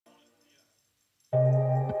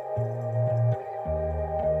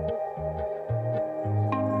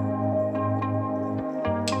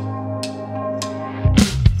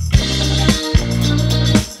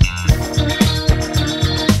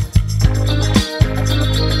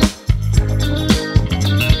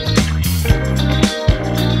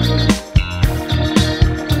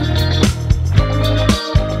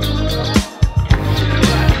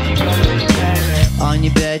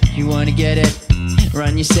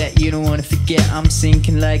that you don't wanna forget. I'm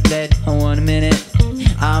sinking like lead, I want a minute.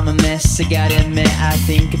 I'm a mess, I gotta admit. I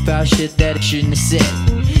think about shit that I shouldn't have said.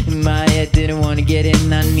 In my head, didn't wanna get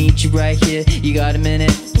in. I need you right here, you got a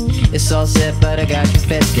minute. It's all set, but I gotta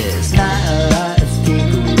confess, there's not a lot of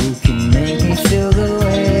people who can make me feel the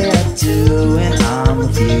way I do when I'm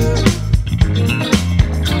with you.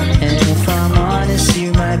 And if I'm honest,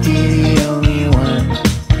 you might be the only one.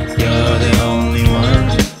 You're the only one.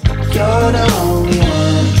 You're the only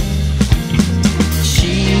one.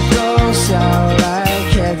 She goes out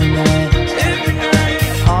like every night,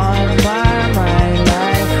 on my mind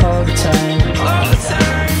like all the time.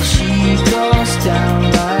 She goes down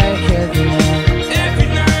like every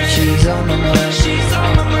night. She's on my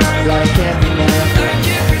mind like every night.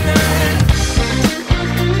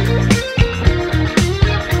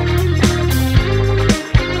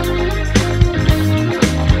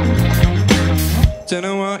 Don't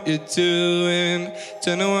know what you're doing,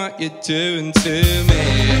 don't know what you're doing to me.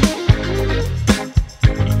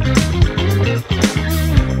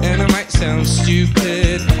 And I might sound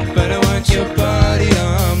stupid, but I want your body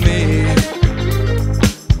on me.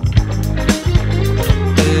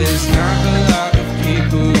 There's not a lot of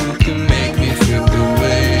people who can make me feel the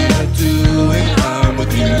way I do when I'm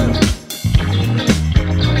with you.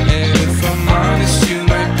 And if I'm honest, you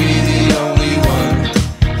might be the only one.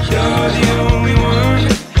 You're the only one.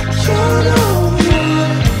 You're the only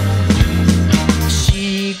one.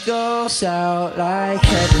 She goes out like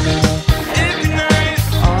every night,